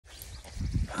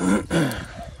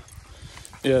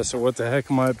Yeah, so what the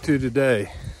heck am I up to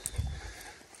today?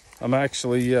 I'm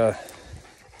actually got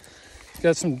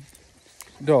some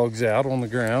dogs out on the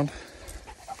ground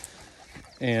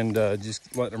and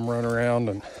just letting them run around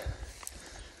and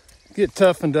get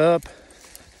toughened up.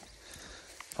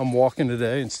 I'm walking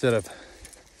today instead of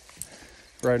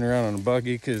riding around on a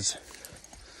buggy because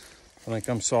I think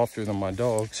I'm softer than my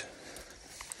dogs.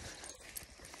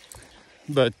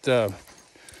 But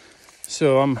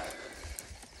so I'm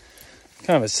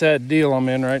kind of a sad deal I'm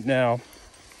in right now.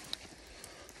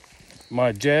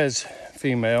 My Jazz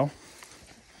female,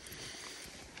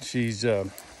 she's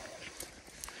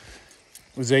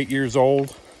was 8 years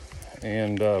old,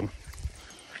 and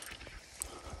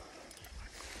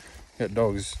got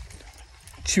dogs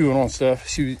chewing on stuff.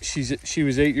 She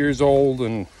was 8 years old,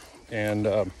 and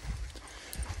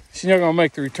she's not gonna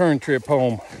make the return trip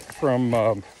home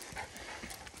from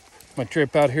my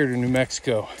trip out here to New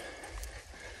Mexico.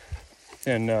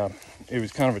 And it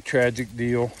was kind of a tragic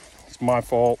deal. It's my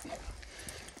fault.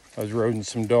 I was roading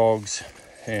some dogs,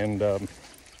 and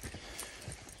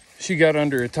she got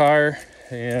under a tire,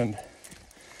 and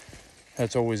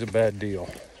that's always a bad deal.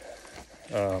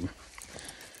 I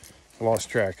lost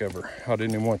track of her. I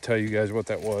didn't even want to tell you guys what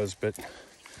that was, but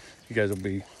you guys will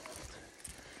be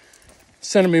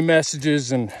sending me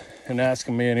messages and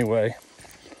asking me anyway.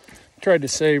 Tried to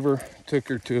save her, took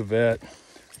her to a vet,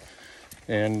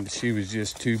 and she was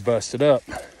just too busted up.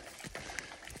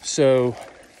 So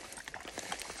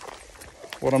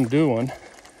what I'm doing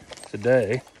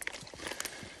today,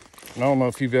 and I don't know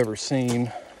if you've ever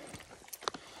seen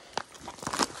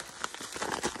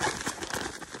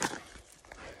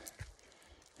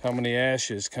how many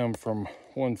ashes come from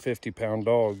one 50-pound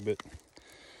dog, but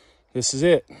this is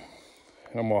it.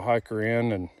 I'm gonna hike her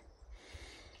in and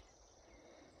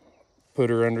put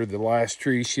her under the last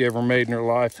tree she ever made in her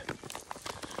life.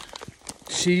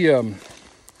 She, and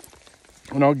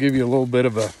I'll give you a little bit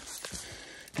of a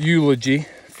eulogy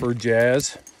for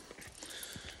Jazz.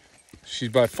 She's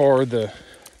by far the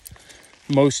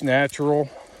most natural,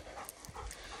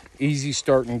 easy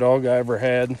starting dog I ever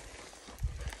had.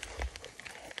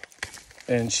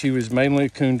 And she was mainly a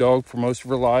coon dog for most of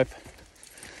her life.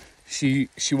 She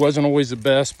wasn't always the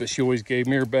best, but she always gave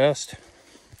me her best.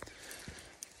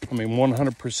 I mean,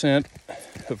 100%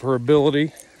 of her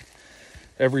ability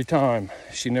every time.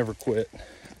 She never quit.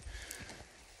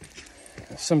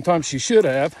 Sometimes she should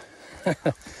have.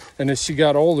 And as she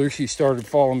got older, she started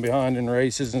falling behind in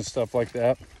races and stuff like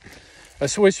that. I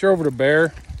switched her over to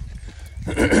Bear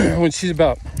when she's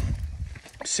about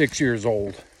 6 years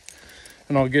old.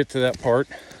 And I'll get to that part.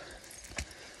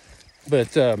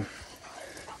 But I'll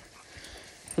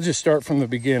just start from the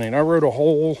beginning. I wrote a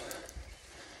whole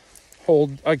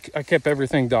I kept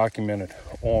everything documented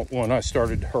when I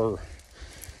started her,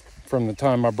 from the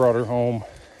time I brought her home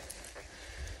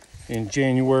in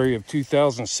January of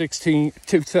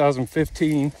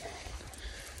 2015,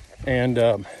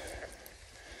 and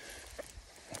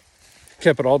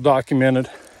kept it all documented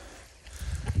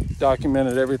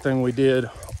everything we did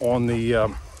on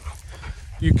the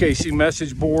UKC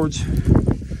message boards,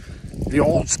 the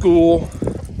old school,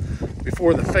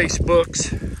 before the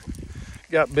Facebooks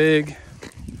got big.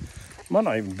 Might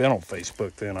not even been on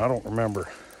Facebook then, I don't remember.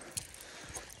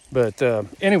 But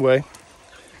anyway,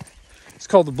 it's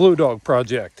called the Blue Dog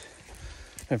Project.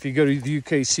 And if you go to the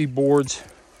UKC boards,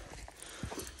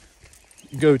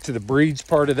 go to the breeds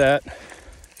part of that,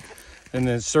 and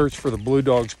then search for the Blue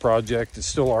Dogs Project. It's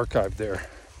still archived there.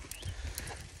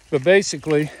 But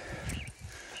basically,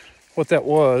 what that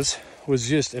was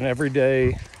just an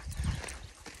everyday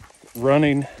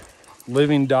running,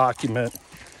 living document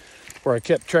where I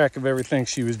kept track of everything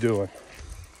she was doing.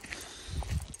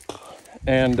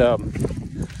 And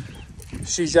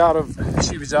she was out of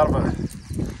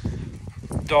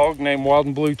a dog named Wild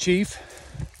and Blue Chief,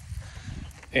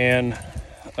 and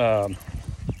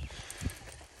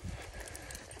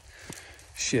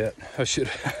shit, I should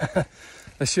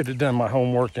have done my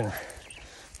homework, and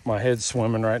my head's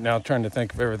swimming right now trying to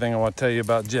think of everything I want to tell you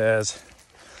about Jazz.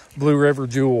 Blue River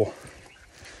Jewel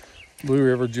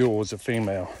was a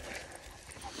female.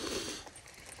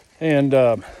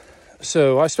 And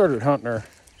so I started hunting her,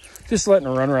 just letting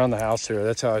her run around the house here.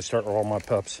 That's how I start with all my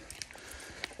pups.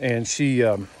 And she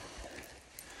wasn't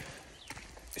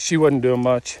doing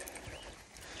much.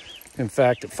 In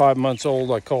fact, at 5 months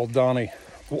old, I called Donnie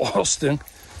Walston,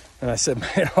 and I said,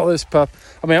 man, all this pup,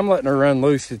 I mean, I'm letting her run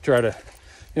loose to try to,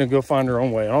 go find her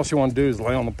own way. And all she wanted to do is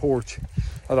lay on the porch.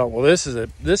 I thought, well, this is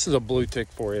a blue tick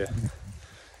for you.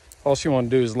 All she wanted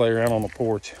to do is lay around on the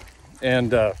porch.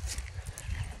 And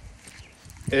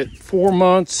at 4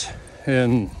 months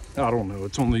and, I don't know,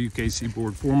 it's on the UKC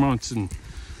board, 4 months and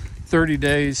 30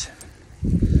 days,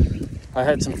 I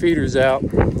had some feeders out,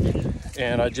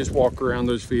 and I just walk around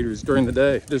those feeders during the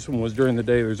day. This one was during the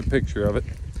day. There's a picture of it,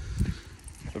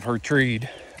 of her treed.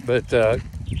 But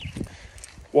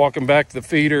walking back to the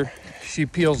feeder, she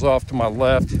peels off to my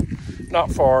left,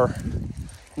 not far, and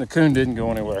the coon didn't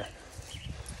go anywhere,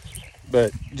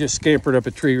 but just scampered up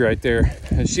a tree right there.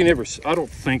 And she never, I don't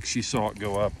think she saw it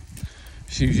go up.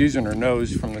 She was using her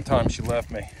nose from the time she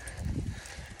left me.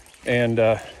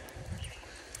 And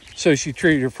so she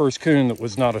treated her first coon that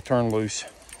was not a turn loose.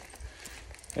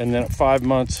 And then at 5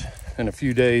 months and a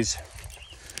few days,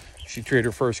 she treated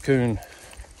her first coon,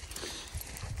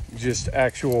 just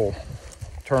actual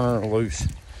turn her loose.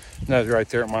 And that was right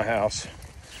there at my house.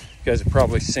 You guys have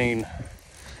probably seen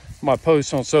my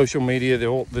posts on social media.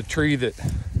 The tree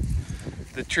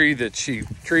that she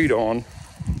treed on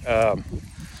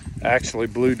actually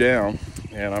blew down,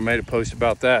 and I made a post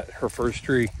about that, her first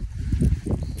tree.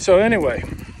 So anyway,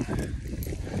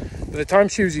 by the time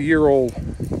she was a year old,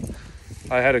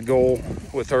 I had a goal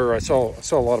with her. I saw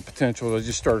a lot of potential. I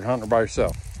just started hunting her by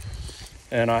herself,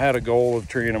 and I had a goal of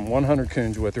treeing them 100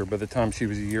 coons with her by the time she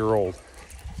was a year old.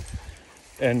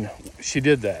 And she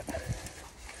did that.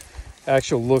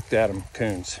 Actually looked at them,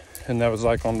 coons, and that was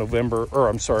like on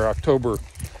October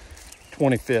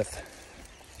 25th,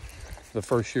 the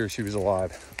first year she was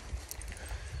alive.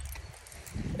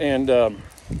 And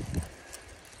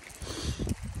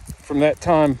from that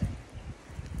time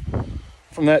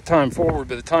forward,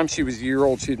 by the time she was a year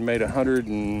old, she'd made 100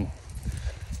 and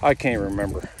I can't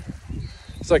remember.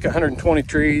 It's like 120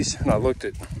 trees, and I looked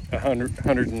at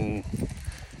 100 and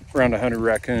around 100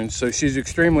 raccoons. So she's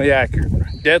extremely accurate,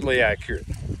 deadly accurate.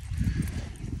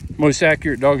 Most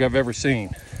accurate dog I've ever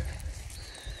seen.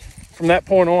 From that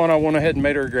point on, I went ahead and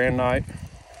made her a grand night.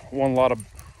 Won a lot of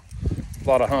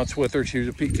hunts with her. She was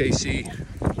a PKC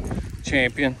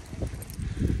champion.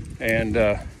 And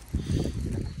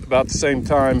about the same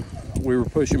time, we were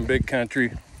pushing big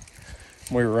country.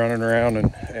 We were running around,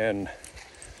 and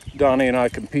Donnie and I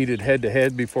competed head to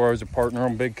head before I was a partner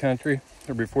on big country,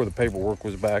 or before the paperwork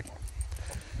was back.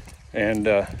 And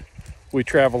we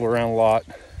traveled around a lot.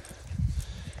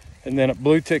 And then at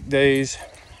Blue Tick Days,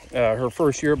 her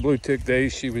first year at Blue Tick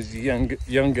Days, she was the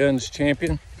Young Guns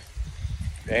champion.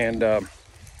 And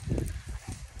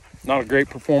not a great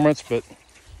performance, but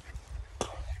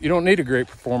you don't need a great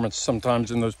performance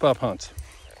sometimes in those pup hunts.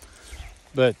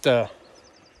 But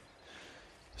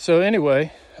so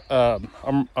anyway,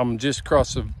 I'm just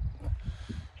across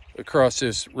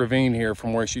this ravine here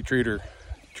from where she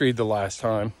treed the last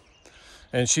time,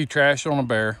 and she trashed on a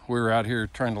bear. We were out here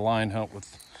trying to line hunt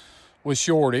with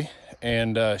Shorty,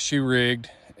 and she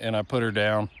rigged, and I put her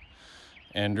down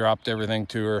and dropped everything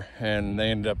to her, and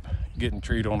they ended up getting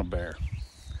treed on a bear,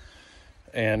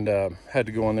 and had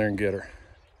to go in there and get her.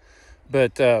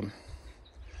 But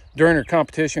during her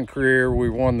competition career, we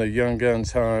won the Young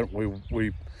Guns hunt.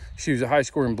 She was a high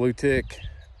score in Blue Tick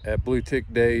at Blue Tick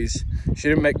Days. She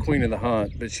didn't make queen of the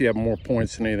hunt, but she had more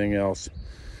points than anything else.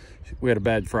 We had a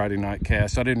bad Friday night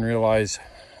cast. I didn't realize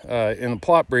in the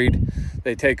plot breed,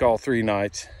 they take all 3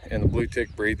 nights. In the Blue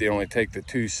Tick breed, they only take the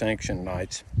 2 sanctioned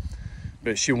nights.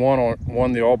 But she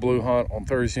won the all blue hunt on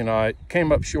Thursday night.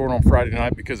 Came up short on Friday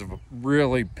night because of a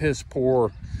really piss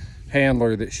poor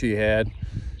handler that she had.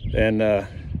 And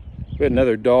we had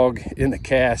another dog in the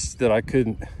cast that I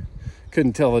couldn't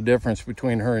tell the difference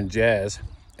between her and Jazz.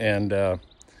 And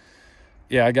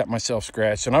yeah, I got myself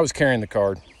scratched, and I was carrying the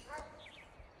card.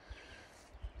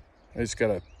 I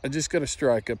just got a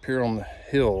strike up here on the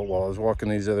hill while I was walking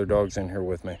these other dogs in here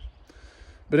with me.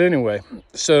 But anyway,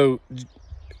 so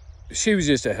she was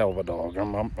just a hell of a dog.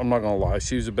 I'm not gonna lie,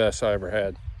 she was the best I ever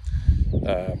had.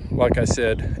 Like I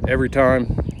said, every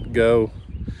time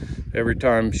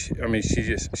she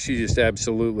just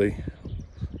absolutely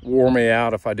wore me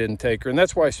out if I didn't take her, and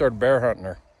that's why I started bear hunting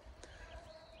her.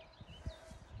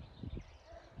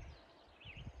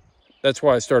 That's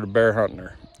why I started bear hunting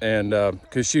her, and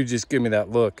because she would just give me that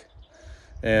look,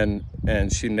 and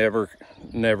she never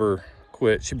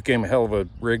quit. She became a hell of a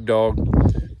rig dog,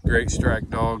 great strike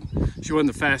dog. She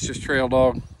wasn't the fastest trail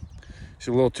dog. She's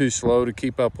a little too slow to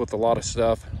keep up with a lot of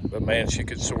stuff, but man, she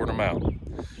could sort them out.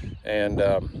 And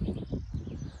I'm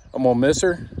gonna miss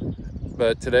her,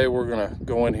 but today we're gonna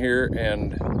go in here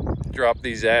and drop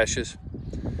these ashes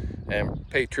and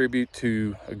pay tribute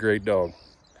to a great dog.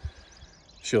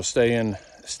 She'll stay in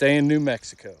New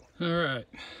Mexico. All right,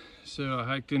 so I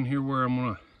hiked in here where I'm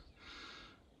gonna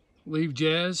leave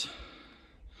Jazz.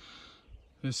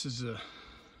 This is the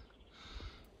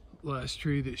last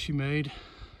tree that she made.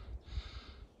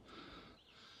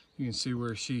 You can see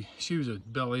where she was a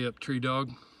belly up tree dog,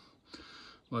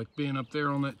 like being up there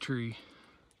on that tree,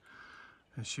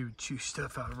 and she would chew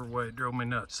stuff out of her way. It drove me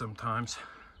nuts sometimes,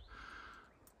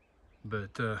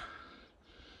 but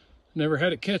never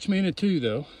had it catch me in a two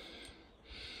though.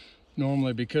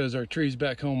 Normally, because our trees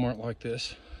back home aren't like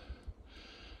this.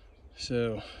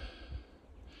 So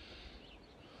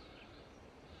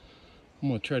I'm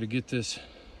gonna try to get this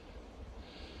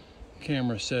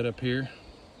camera set up here.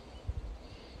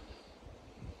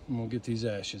 I'm gonna get these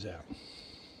ashes out.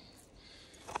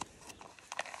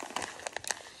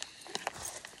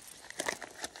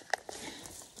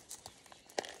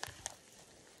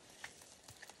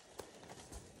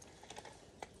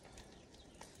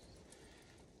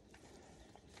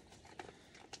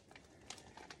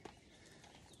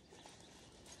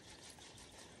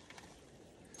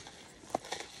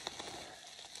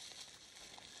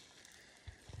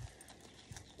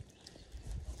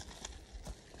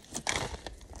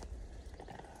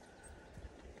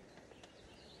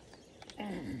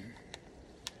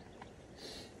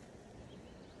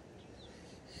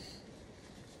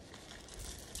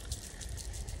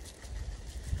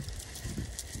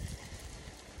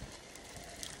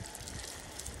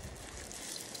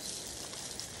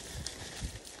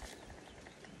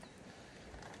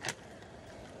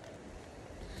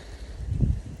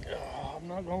 I'm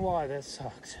not gonna lie, that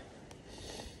sucks.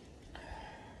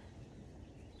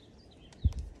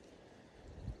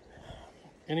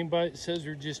 Anybody that says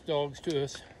they're just dogs to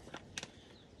us,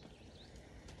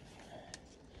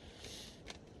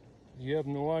 you have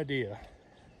no idea.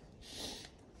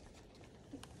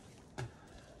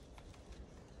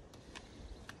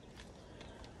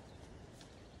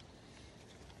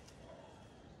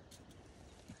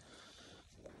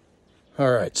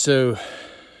 All right, so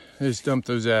I just dumped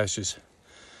those ashes,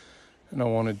 and I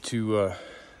wanted to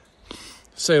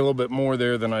say a little bit more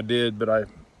there than I did, but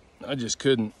I just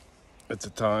couldn't at the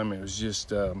time. It was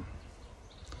just I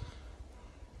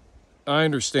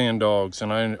understand dogs,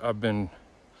 and I've been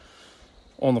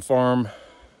on the farm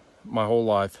my whole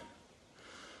life.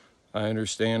 I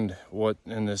understand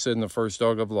and this isn't the first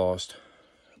dog I've lost,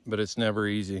 but it's never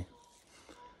easy.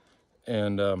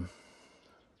 And I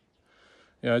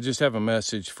just have a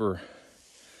message for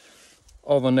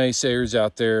all the naysayers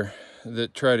out there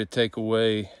that try to take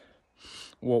away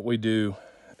what we do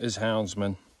as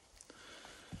houndsmen.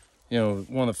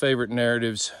 One of the favorite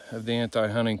narratives of the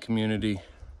anti-hunting community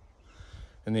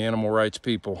and the animal rights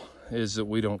people is that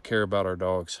we don't care about our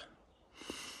dogs.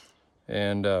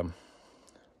 And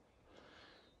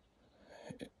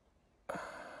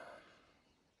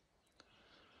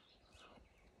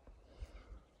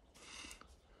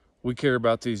we care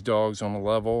about these dogs on a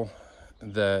level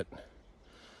that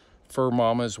fur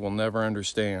mamas will never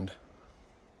understand.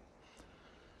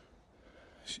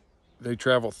 They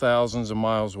travel thousands of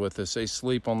miles with us. They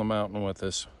sleep on the mountain with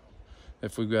us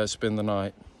if we've got to spend the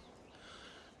night.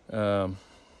 I've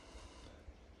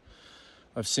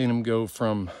seen them go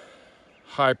from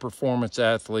high performance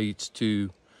athletes to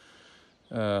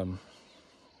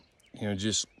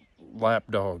just lap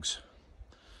dogs.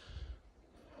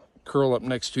 Curl up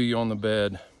next to you on the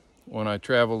bed. When I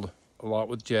traveled a lot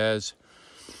with Jazz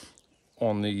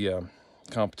on the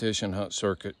competition hunt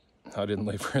circuit, I didn't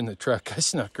leave her in the truck. I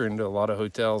snuck her into a lot of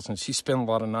hotels, and she spent a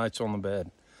lot of nights on the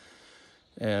bed.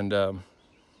 And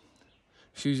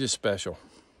she was just special.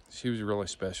 She was a really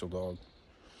special dog.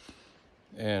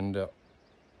 And I'm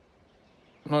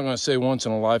not going to say once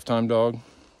in a lifetime dog.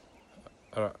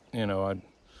 I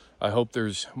hope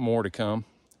there's more to come.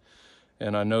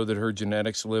 And I know that her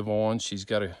genetics live on. She's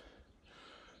got a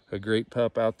great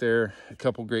pup out there, a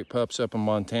couple great pups up in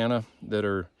Montana that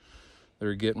are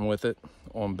getting with it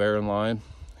on bear and lion.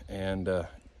 And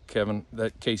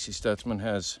Casey Stutzman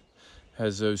has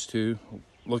those two.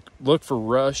 Look for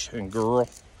Rush and Girl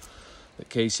that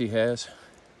Casey has.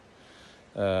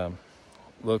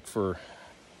 Look for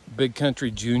Big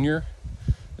Country Junior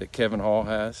that Kevin Hall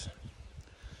has.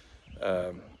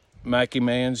 Mackie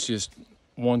Mann's just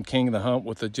won King of the Hunt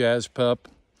with a Jazz pup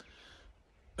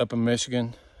up in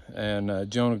Michigan. And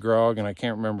Jonah Grogg, and I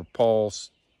can't remember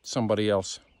somebody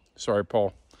else. Sorry,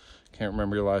 Paul. Can't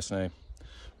remember your last name.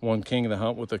 Won King of the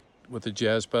Hunt with a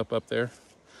Jazz pup up there.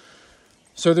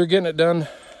 So they're getting it done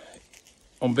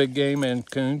on big game and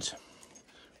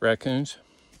raccoons.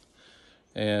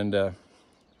 And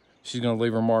she's going to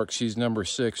leave her mark. She's number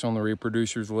 6 on the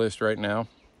reproducers list right now,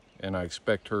 and I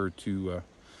expect her to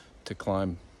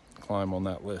climb on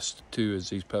that list too as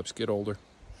these pups get older.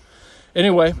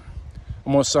 Anyway,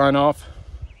 I'm going to sign off.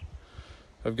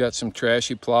 I've got some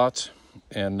trashy plots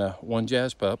and one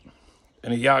Jazz pup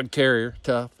and a Yog Terrier,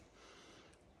 tough.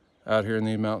 out here in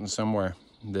the mountains somewhere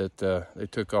that they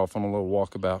took off on a little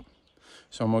walkabout.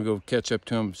 So I'm gonna go catch up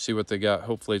to them, see what they got.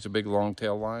 Hopefully it's a big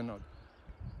long-tail line.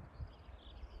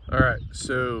 All right,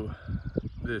 so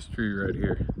this tree right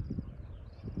here,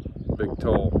 big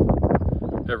tall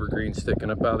evergreen sticking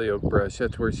up out of the oak brush.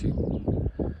 That's where she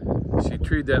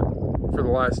treed that for the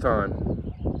last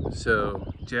time.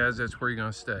 So Jazz, that's where you're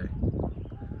gonna stay.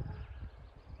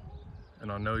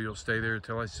 And I know you'll stay there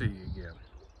until I see you again.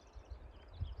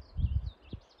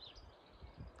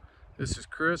 This is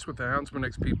Chris with the Houndsman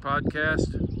XP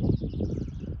podcast.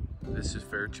 This is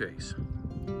Fair Chase.